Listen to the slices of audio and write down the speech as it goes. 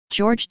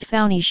George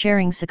Dfouni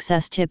sharing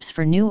success tips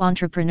for new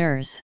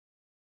entrepreneurs.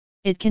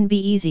 It can be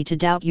easy to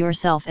doubt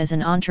yourself as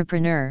an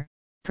entrepreneur,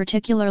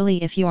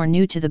 particularly if you're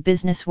new to the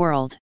business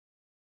world.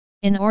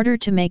 In order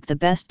to make the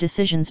best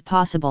decisions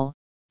possible,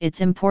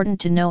 it's important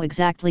to know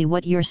exactly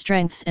what your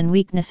strengths and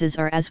weaknesses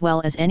are, as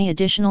well as any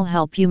additional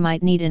help you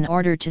might need in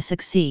order to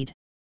succeed.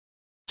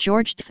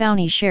 George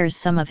Dfouni shares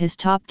some of his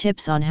top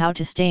tips on how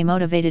to stay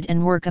motivated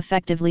and work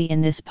effectively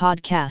in this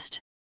podcast.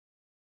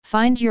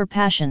 Find your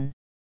passion.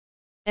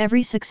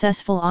 Every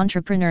successful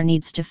entrepreneur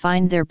needs to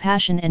find their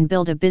passion and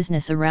build a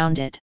business around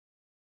it.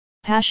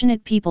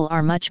 Passionate people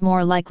are much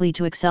more likely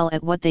to excel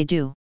at what they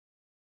do.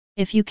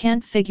 If you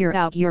can't figure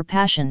out your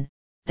passion,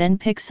 then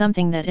pick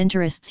something that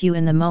interests you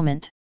in the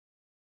moment.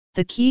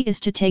 The key is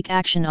to take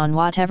action on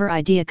whatever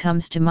idea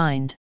comes to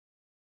mind.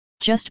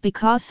 Just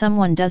because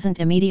someone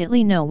doesn't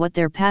immediately know what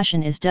their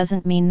passion is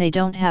doesn't mean they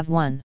don't have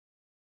one.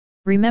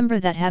 Remember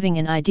that having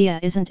an idea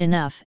isn't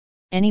enough,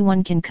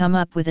 anyone can come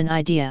up with an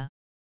idea.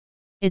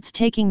 It's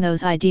taking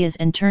those ideas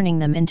and turning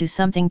them into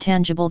something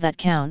tangible that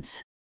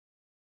counts.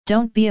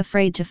 Don't be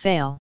afraid to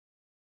fail.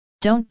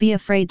 Don't be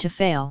afraid to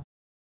fail.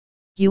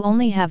 You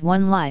only have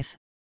one life,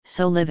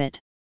 so live it.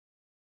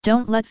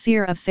 Don't let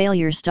fear of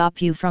failure stop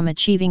you from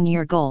achieving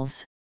your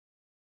goals.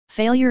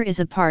 Failure is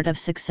a part of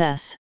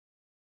success.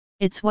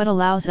 It's what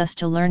allows us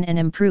to learn and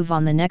improve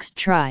on the next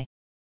try.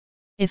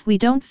 If we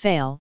don't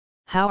fail,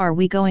 how are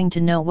we going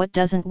to know what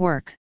doesn't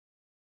work?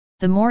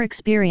 The more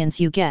experience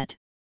you get,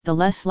 the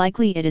less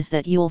likely it is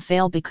that you'll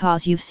fail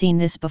because you've seen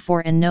this before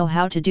and know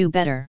how to do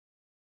better.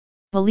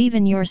 Believe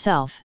in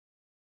yourself.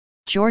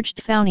 George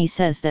Dfouni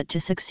says that to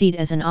succeed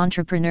as an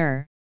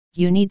entrepreneur,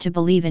 you need to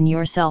believe in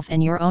yourself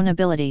and your own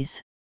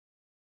abilities.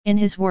 In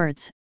his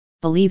words,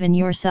 believe in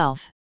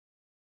yourself.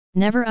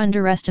 Never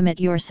underestimate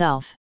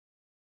yourself.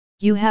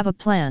 You have a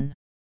plan.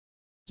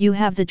 You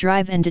have the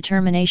drive and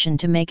determination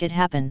to make it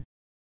happen.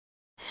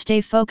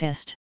 Stay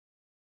focused.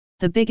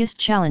 The biggest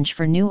challenge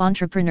for new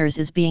entrepreneurs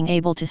is being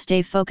able to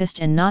stay focused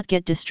and not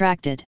get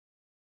distracted.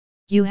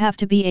 You have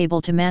to be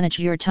able to manage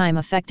your time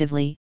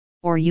effectively,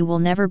 or you will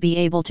never be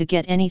able to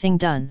get anything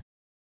done.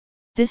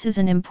 This is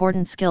an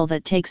important skill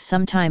that takes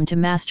some time to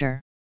master.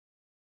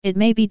 It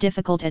may be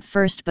difficult at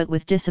first, but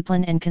with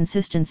discipline and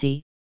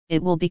consistency,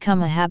 it will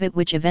become a habit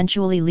which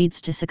eventually leads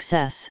to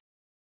success.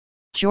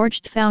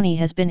 George Dfouni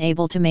has been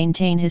able to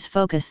maintain his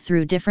focus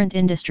through different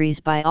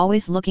industries by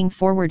always looking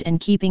forward and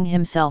keeping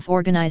himself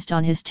organized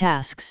on his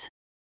tasks.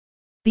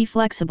 Be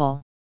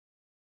flexible.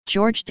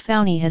 George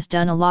Dfouni has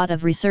done a lot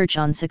of research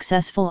on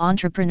successful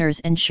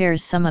entrepreneurs and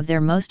shares some of their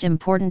most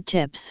important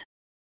tips.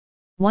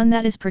 One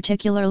that is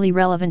particularly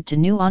relevant to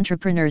new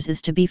entrepreneurs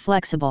is to be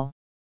flexible.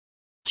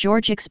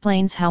 George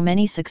explains how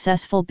many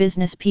successful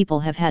business people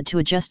have had to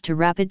adjust to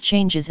rapid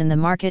changes in the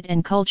market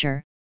and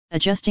culture,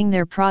 adjusting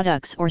their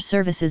products or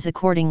services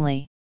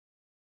accordingly.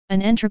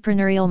 An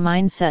entrepreneurial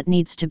mindset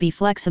needs to be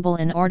flexible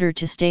in order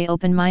to stay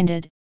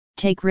open-minded,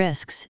 take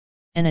risks,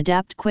 and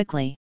adapt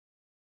quickly.